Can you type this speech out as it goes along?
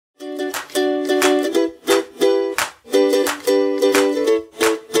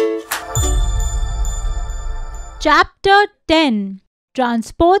Chapter 10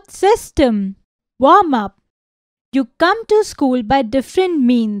 Transport System Warm up. You come to school by different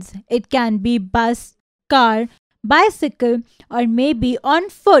means. It can be bus, car, bicycle, or maybe on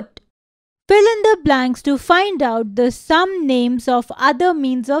foot. Fill in the blanks to find out the some names of other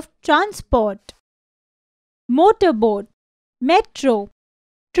means of transport. Motorboat, metro,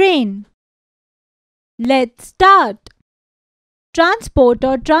 train. Let's start. Transport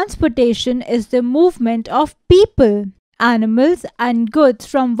or transportation is the movement of people, animals and goods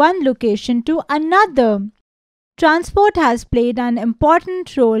from one location to another. Transport has played an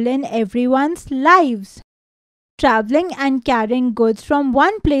important role in everyone's lives. Traveling and carrying goods from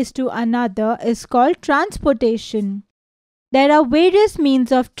one place to another is called transportation. There are various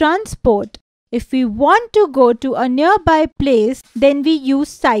means of transport. If we want to go to a nearby place, then we use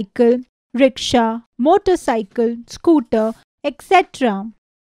cycle, rickshaw, motorcycle, scooter, etc.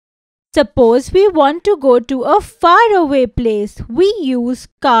 Suppose we want to go to a faraway place, we use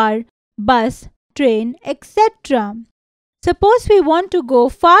car, bus, train, etc. Suppose we want to go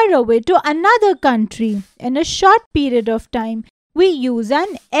far away to another country in a short period of time, we use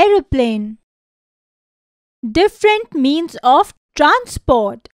an aeroplane. Different means of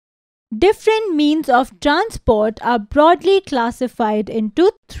transport. Different means of transport are broadly classified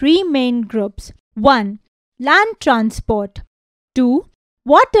into three main groups. 1. Land transport. 2.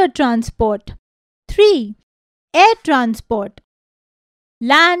 Water transport. 3. Air transport.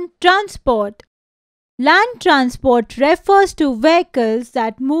 Land transport. Land transport refers to vehicles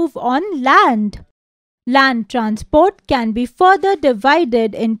that move on land. Land transport can be further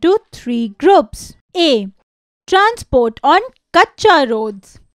divided into three groups. A. Transport on kacha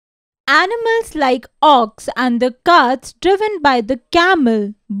roads. Animals like ox and the carts driven by the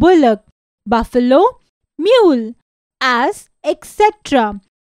camel, bullock, buffalo, mule, ass, etc.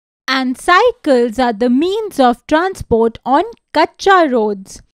 And cycles are the means of transport on kacha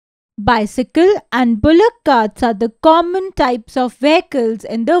roads. Bicycle and bullock carts are the common types of vehicles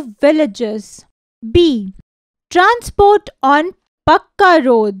in the villages. B. Transport on pakka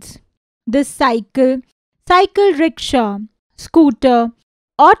roads. The cycle rickshaw, scooter,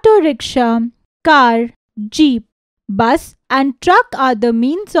 auto rickshaw, car, jeep, bus and truck are the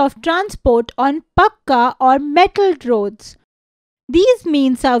means of transport on pakka or metal roads. These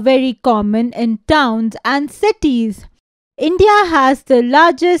means are very common in towns and cities. India has the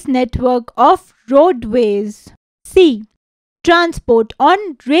largest network of roadways. C. Transport on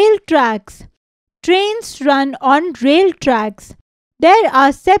rail tracks. Trains run on rail tracks. There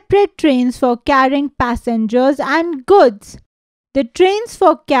are separate trains for carrying passengers and goods. The trains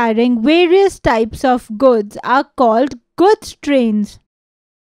for carrying various types of goods are called goods trains.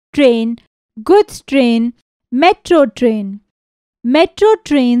 Train, goods train, metro train. Metro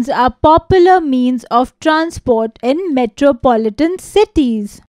trains are popular means of transport in metropolitan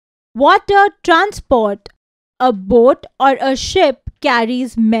cities. Water transport. A boat or a ship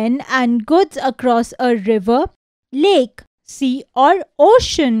carries men and goods across a river, lake, sea or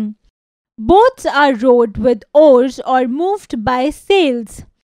ocean. Boats are rowed with oars or moved by sails.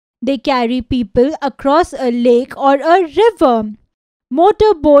 They carry people across a lake or a river.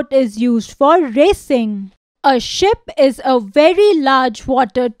 Motorboat is used for racing. A ship is a very large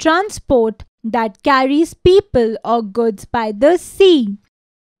water transport that carries people or goods by the sea.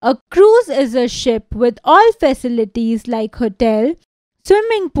 A cruise is a ship with all facilities like hotel,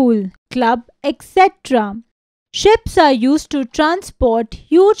 swimming pool, club, etc. Ships are used to transport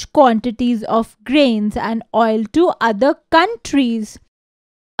huge quantities of grains and oil to other countries.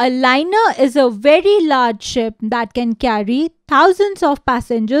 A liner is a very large ship that can carry thousands of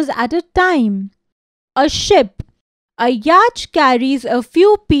passengers at a time. A ship. A yacht carries a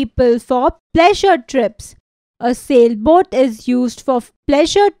few people for pleasure trips. A sailboat is used for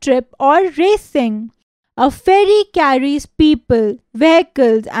pleasure trip or racing. A ferry carries people,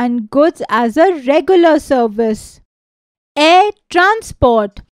 vehicles and goods as a regular service. Air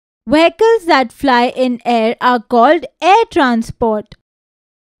transport. Vehicles that fly in air are called air transport.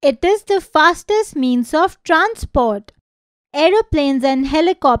 It is the fastest means of transport. Aeroplanes and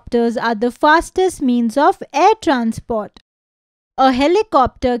helicopters are the fastest means of air transport. A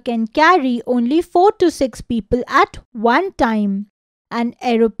helicopter can carry only 4 to 6 people at one time. An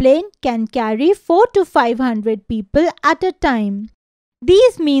aeroplane can carry 4 to 500 people at a time.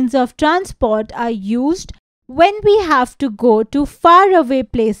 These means of transport are used when we have to go to faraway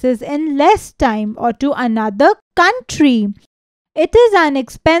places in less time or to another country. It is an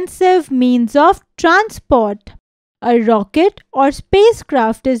expensive means of transport. A rocket or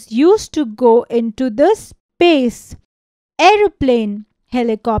spacecraft is used to go into the space. Aeroplane,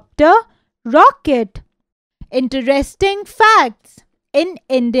 helicopter, rocket. Interesting facts. In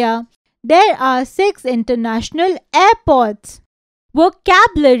India, there are 6 international airports.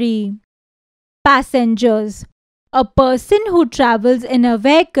 Vocabulary. Passengers. A person who travels in a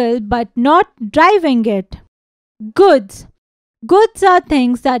vehicle but not driving it. Goods. Goods are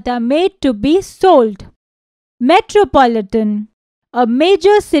things that are made to be sold. Metropolitan. A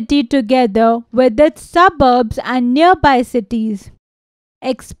major city together with its suburbs and nearby cities.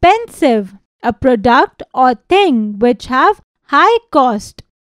 Expensive. A product or thing which have high cost.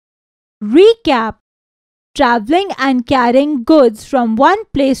 Recap. Traveling and carrying goods from one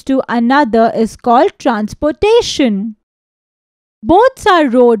place to another is called transportation. Boats are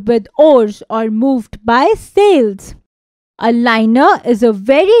rowed with oars or moved by sails. A liner is a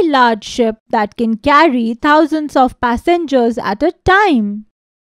very large ship that can carry thousands of passengers at a time.